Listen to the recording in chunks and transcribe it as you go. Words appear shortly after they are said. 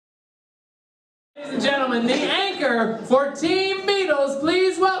Ladies and gentlemen, the anchor for Team Beatles,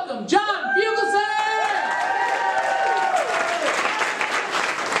 please welcome John Fugelsang!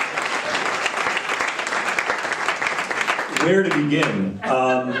 Where to begin?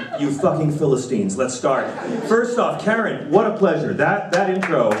 You fucking Philistines. Let's start. First off, Karen, what a pleasure. That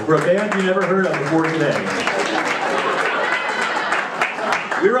intro for a band you never heard of before today.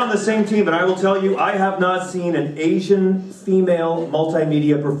 We're on the same team, and I will tell you, I have not seen an Asian female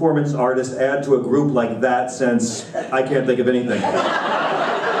multimedia performance artist add to a group like that since I can't think of anything.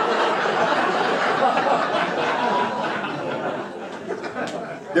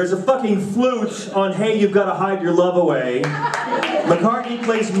 There's a fucking flute on Hey, You've Gotta Hide Your Love Away. McCartney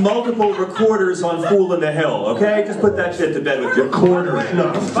plays multiple recorders on Fool in the Hill, okay? Just put that shit to bed with you. Recorders,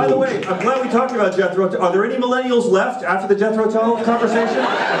 no. By the way, I'm glad we talked about Jethro Tull. Are there any millennials left after the Jethro Tull conversation?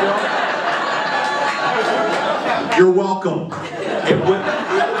 You're welcome.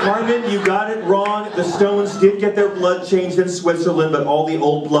 Carmen, you got it wrong. The Stones did get their blood changed in Switzerland, but all the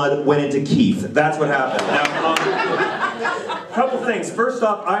old blood went into Keith. That's what happened. Now, couple things. First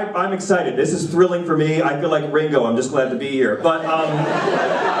off, I'm excited. This is thrilling for me. I feel like Ringo. I'm just glad to be here. But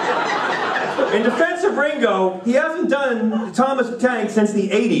in defense of Ringo, he hasn't done Thomas the Tank since the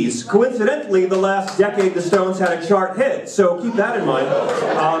 80s. Coincidentally, the last decade the Stones had a chart hit, so keep that in mind.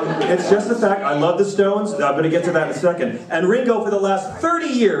 It's just the fact, I love the Stones. I'm going to get to that in a second. And Ringo, for the last 30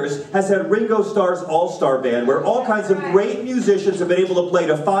 years, has had Ringo Starr's All-Star Band, where all kinds of great musicians have been able to play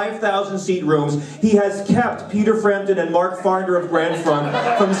to 5,000-seat rooms. He has kept Peter Frampton and Mark Farner of Grand Funk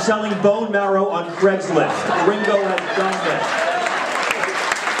from selling bone marrow on Craigslist. Ringo has done this.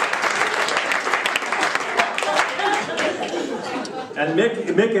 And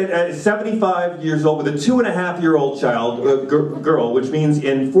Mick is 75 years old with a 2.5-year-old child, girl, which means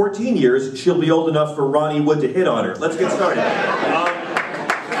in 14 years, she'll be old enough for Ronnie Wood to hit on her. Let's get started.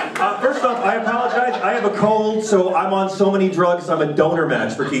 First off, I apologize. I have a cold, so I'm on so many drugs, I'm a donor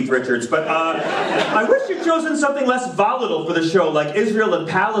match for Keith Richards. But I wish you'd chosen something less volatile for the show, like Israel and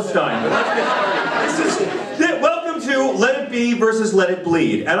Palestine. But let's get started. Welcome to Let It Be versus Let It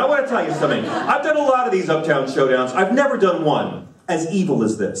Bleed. And I want to tell you something. I've done a lot of these Uptown Showdowns. I've never done one as evil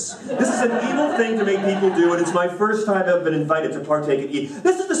as this. This is an evil thing to make people do, and it's my first time I've been invited to partake in it.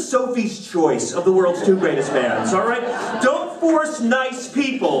 This is the Sophie's Choice of the world's two greatest bands, all right? Don't force nice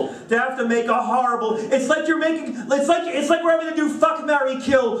people to have to make a horrible... It's like you're making... It's like we're having to do fuck, marry,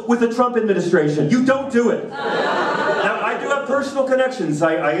 kill with the Trump administration. You don't do it. Now, I do have personal connections.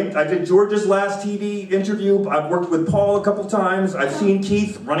 I did George's last TV interview. I've worked with Paul a couple times. I've seen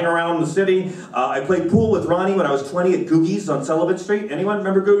Keith running around the city. I played pool with Ronnie when I was 20 at Googie's on Sullivan Street. Anyone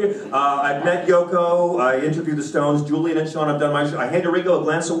remember Googie? I've met Yoko. I interviewed the Stones. Julian and Sean have done my show. I handed Ringo a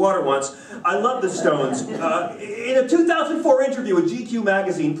glass of water once. I love the Stones. In a 2004 interview with GQ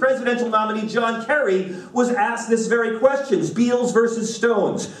magazine, presidential nominee John Kerry was asked this very question: Beatles versus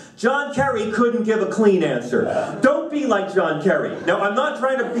Stones. John Kerry couldn't give a clean answer. Don't be like John Kerry. Now, I'm not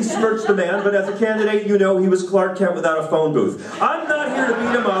trying to besmirch the man, but as a candidate, you know he was Clark Kent without a phone booth. I'm not here to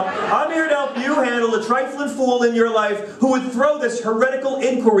beat him up. I'm here to help you handle a trifling fool in your life who would throw this heretical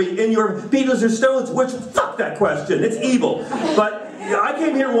inquiry in your Beatles or Stones, which, fuck that question, it's evil. But I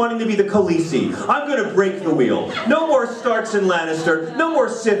came here wanting to be the Khaleesi. I'm going to break the wheel. No more Starks and Lannister. No more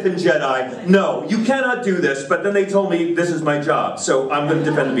Sith and Jedi. No, you cannot do this. But then they told me this is my job, so I'm going to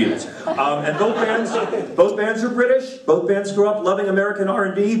defend the Beatles. And both bands are British. Both bands grew up loving American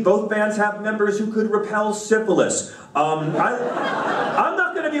R&B. Both bands have members who could repel syphilis. I'm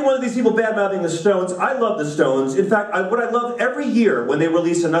not going to be one of these people bad-mouthing the Stones. I love the Stones. In fact, what I love every year when they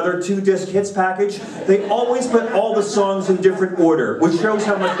release another 2-disc hits package, they always put all the songs in different order, which shows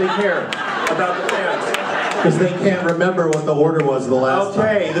how much they care about the fans. Because they can't remember what the order was the last time.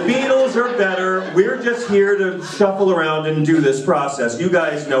 Okay, the Beatles are better. We're just here to shuffle around and do this process. You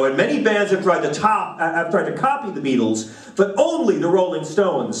guys know it. Many bands have tried to copy the Beatles, but only the Rolling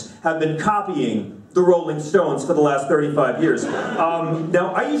Stones have been copying the Rolling Stones for the last 35 years.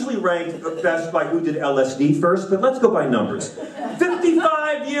 Now, I usually rank best by who did LSD first, but let's go by numbers.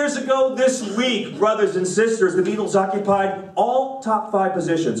 55 years ago this week, brothers and sisters, the Beatles occupied all top 5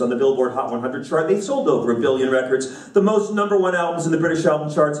 positions on the Billboard Hot 100 chart. They sold over 1 billion records, the most #1 albums in the British album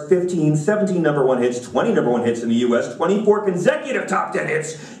charts, 15, 17 #1 hits, 20 #1 hits in the US, 24 consecutive top 10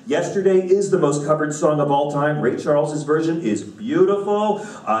 hits. Yesterday is the most covered song of all time. Ray Charles's version is beautiful.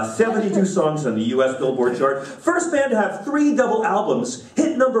 72 songs on the US Billboard chart. First band to have 3 double albums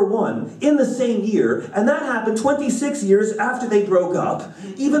hit #1 in the same year, and that happened 26 years after they broke up.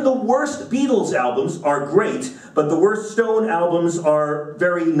 Even the worst Beatles albums are great, but the worst Stone albums are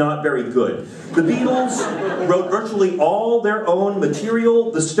not very good. The Beatles wrote virtually all their own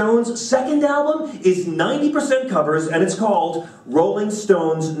material. The Stones' second album is 90% covers, and it's called Rolling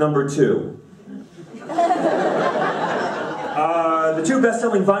Stones No. 2. The two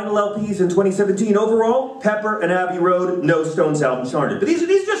best-selling vinyl LPs in 2017 overall, Pepper and Abbey Road, no Stones album charted. But these are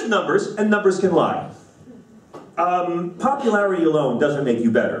just numbers, and numbers can lie. Popularity alone doesn't make you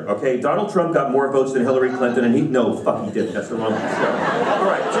better, okay? Donald Trump got more votes than Hillary Clinton, and he didn't. That's the wrong thing. All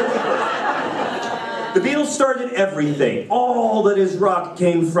right, the Beatles started everything. All that is rock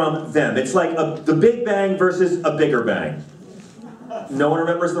came from them. It's like the Big Bang versus a bigger bang. No one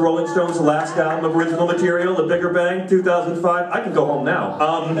remembers the Rolling Stones' last album of original material, The Bigger Bang, 2005? I can go home now.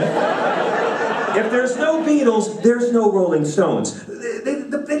 If there's no Beatles, there's no Rolling Stones. They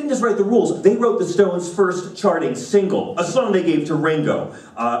didn't just write the rules. They wrote the Stones' first charting single, a song they gave to Ringo.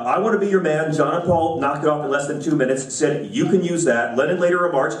 I Want to Be Your Man, John and Paul knocked it off in less than 2 minutes, said, you can use that. Lennon later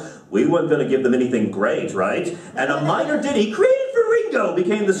remarked, we weren't going to give them anything great, right? And a minor ditty created for Ringo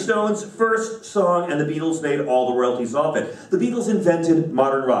became the Stones' first song, and the Beatles made all the royalties off it. The Beatles invented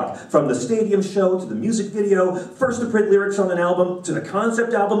modern rock. From the stadium show to the music video, first to print lyrics on an album, to the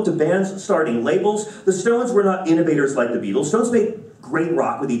concept album, to bands starting labels, the Stones were not innovators like the Beatles. Stones made great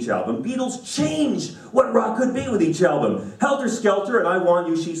rock with each album. Beatles changed what rock could be with each album. Helter Skelter and I Want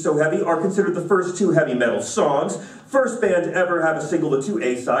You, She's So Heavy are considered the first two heavy metal songs. First band to ever have a single with 2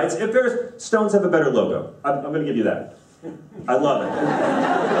 A-sides. If there's, Stones have a better logo. I'm going to give you that. I love it.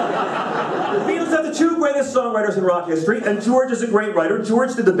 The Beatles have the 2 greatest songwriters in rock history, and George is a great writer.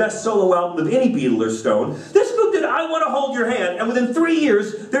 George did the best solo album of any Beatle or Stone. This group did I Want to Hold Your Hand, and within 3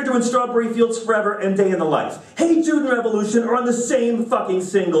 years, they're doing Strawberry Fields Forever and Day in the Life. Hey Jude and Revolution are on the same fucking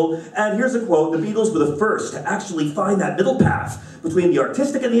single, and here's a quote, the Beatles were the first to actually find that middle path between the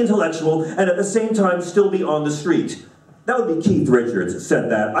artistic and the intellectual, and at the same time still be on the street. That would be Keith Richards that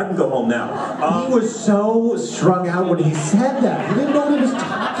said that. I can go home now. He was so strung out when he said that. He didn't know what he was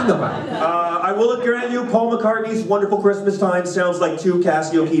talking about. I will grant you, Paul McCartney's Wonderful Christmas Time sounds like 2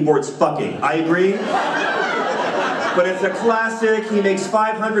 Casio keyboards fucking. I agree. But it's a classic. He makes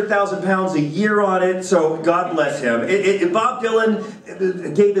 500,000 pounds a year on it, so God bless him. Bob Dylan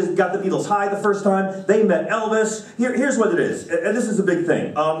got the Beatles high the first time. They met Elvis. Here's what it is, and this is a big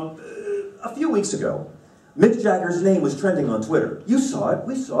thing. A few weeks ago, Mick Jagger's name was trending on Twitter. You saw it,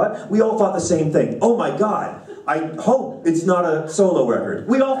 we saw it. We all thought the same thing. Oh my God, I hope it's not a solo record.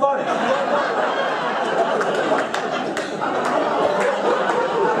 We all thought it.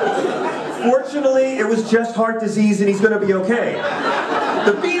 Fortunately, it was just heart disease and he's going to be okay.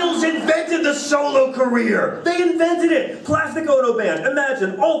 The Beatles invented the solo career. They invented it. Plastic Ono Band.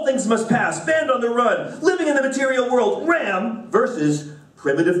 Imagine, All Things Must Pass, Band on the Run, Living in the Material World, Ram versus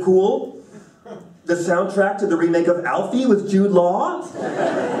Primitive Cool. The soundtrack to the remake of Alfie with Jude Law.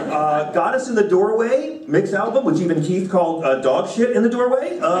 Goddess in the Doorway, Mick's album, which even Keith called dog shit in the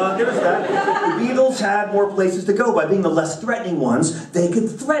doorway. There's that. The Beatles had more places to go. By being the less threatening ones, they could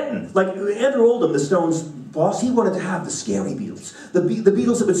threaten. Like Andrew Oldham, the Stones' boss, he wanted to have the scary Beatles. The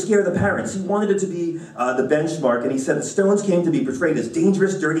Beatles that would scare the parents. He wanted it to be the benchmark, and he said the Stones came to be portrayed as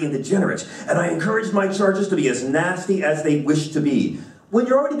dangerous, dirty, and degenerate. And I encouraged my charges to be as nasty as they wished to be. When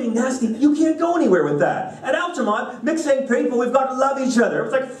you're already being nasty, you can't go anywhere with that. At Altamont, Mick saying, people, we've got to love each other. It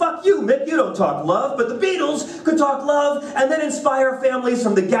was like, fuck you, Mick, you don't talk love. But the Beatles could talk love and then inspire families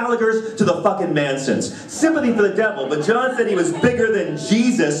from the Gallaghers to the fucking Mansons. Sympathy for the devil, but John said he was bigger than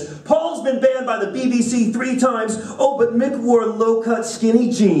Jesus. Paul's been banned by the BBC 3 times. Oh, but Mick wore low-cut skinny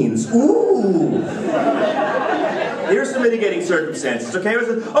jeans. Ooh. Here's some mitigating circumstances, okay?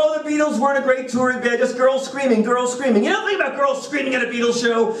 Oh, the Beatles weren't a great touring band, just girls screaming, girls screaming. You know the thing about girls screaming at a Beatles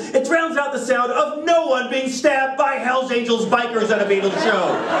show? It drowns out the sound of no one being stabbed by Hell's Angels bikers at a Beatles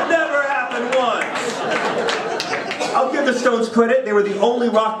show. Never happened once. I'll give the Stones credit. They were the only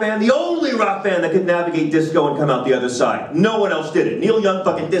rock band that could navigate disco and come out the other side. No one else did it. Neil Young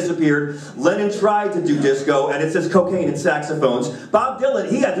fucking disappeared. Lennon tried to do disco, and it says cocaine and saxophones. Bob Dylan,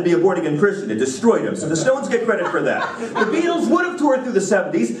 he had to be a born-again Christian. It destroyed him, so the Stones get credit for that. The Beatles would have toured through the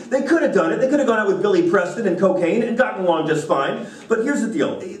 70s. They could have done it. They could have gone out with Billy Preston and cocaine and gotten along just fine. But here's the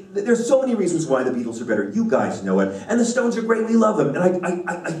deal. There's so many reasons why the Beatles are better. You guys know it. And the Stones are great. We love them. And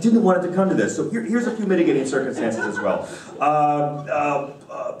I didn't want it to come to this. So here's a few mitigating circumstances as well.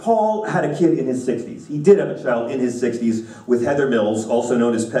 Paul had a kid in his 60s. He did have a child in his 60s with Heather Mills, also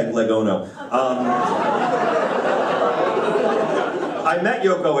known as Peg Leg Ono. I met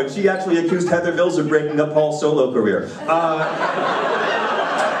Yoko, and she actually accused Heather Mills of breaking up Paul's solo career.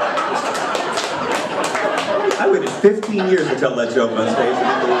 I waited 15 years to tell that joke on stage.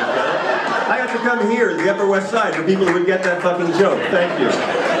 I had to come here, the Upper West Side, for people who would get that fucking joke. Thank you.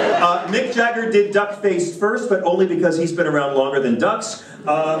 Mick Jagger did duck-faced first, but only because he's been around longer than ducks.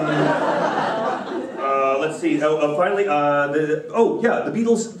 Let's see. Finally, the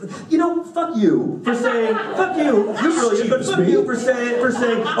Beatles. You know, fuck you for saying, fuck you. You're brilliant, but fuck you for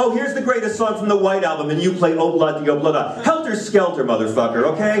saying, oh, here's the greatest song from the White Album, and you play Oh Blood, Oh Blood. Helter Skelter, motherfucker.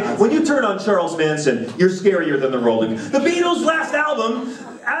 Okay? When you turn on Charles Manson, you're scarier than the Rolling. The Beatles' last album,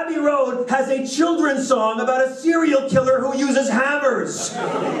 Abbey Road, has a children's song about a serial killer who uses hammers.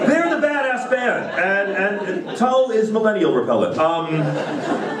 They're the badass band, and Tull is millennial repellent.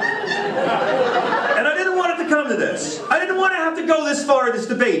 And I didn't want it to come to this. I didn't want to have to go this far in this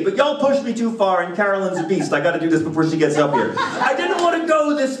debate, but y'all pushed me too far, and Carolyn's a beast. I got to do this before she gets up here. I didn't want to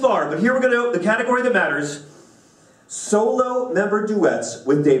go this far, but here we're going to, the category that matters, solo member duets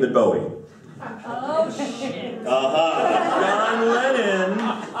with David Bowie. Oh, shit. John Lennon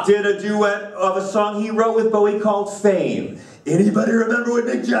did a duet of a song he wrote with Bowie called Fame. Anybody remember what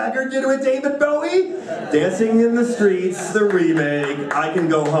Mick Jagger did with David Bowie? Dancing in the Streets, the remake, I Can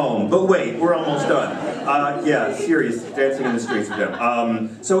Go Home. But wait, we're almost done. Yeah, serious, Dancing in the Streets with them.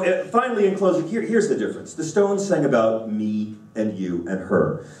 Finally, in closing, here's the difference. The Stones sang about me and you and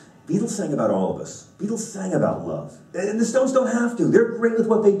her. Beatles sang about all of us. Beatles sang about love. And the Stones don't have to. They're great with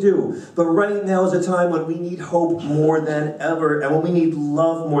what they do. But right now is a time when we need hope more than ever, and when we need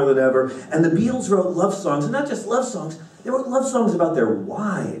love more than ever. And the Beatles wrote love songs, and not just love songs, they wrote love songs about their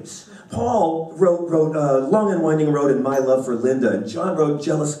wives. Paul wrote Long and Winding Road and My Love for Linda, and John wrote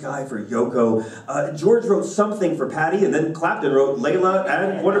Jealous Guy for Yoko. George wrote Something for Patty, and then Clapton wrote Layla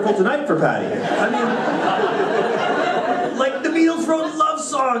and Wonderful Tonight for Patty. I mean, like the Beatles wrote love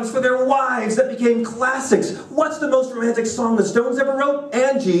songs for their wives that became classics. What's the most romantic song the Stones ever wrote?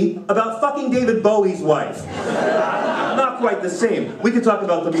 Angie, about fucking David Bowie's wife. Not quite the same. We could talk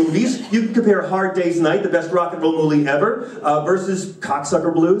about the movies. You can compare Hard Day's Night, the best rock and roll movie ever, versus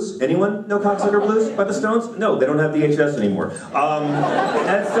Cocksucker Blues. Anyone know Cocksucker Blues by the Stones? No, they don't have VHS anymore.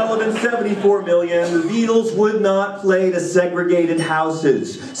 Ed Sullivan, 74 million. The Beatles would not play to segregated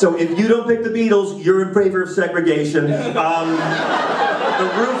houses. So if you don't pick the Beatles, you're in favor of segregation. The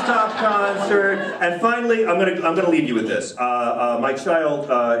rooftop concert, and finally, I'm gonna leave you with this. My child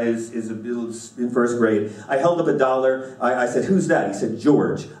is in first grade. I held up $1. I said, "Who's that?" He said,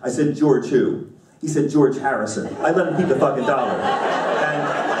 "George." I said, "George who?" He said, "George Harrison." I let him keep the fucking dollar. And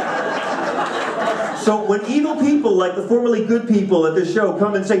so when evil people like the formerly good people at this show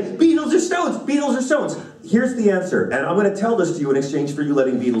come and say, "Beatles or Stones, Beatles or Stones," here's the answer, and I'm going to tell this to you in exchange for you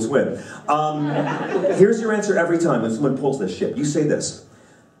letting Beatles win. Here's your answer every time when someone pulls this shit. You say this: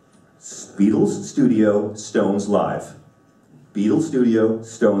 Beatles Studio, Stones Live. Beatles Studio,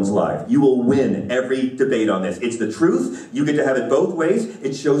 Stones Live. You will win every debate on this. It's the truth. You get to have it both ways.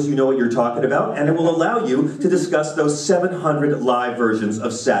 It shows you know what you're talking about, and it will allow you to discuss those 700 live versions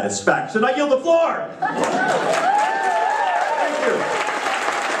of Satisfaction. I yield the floor!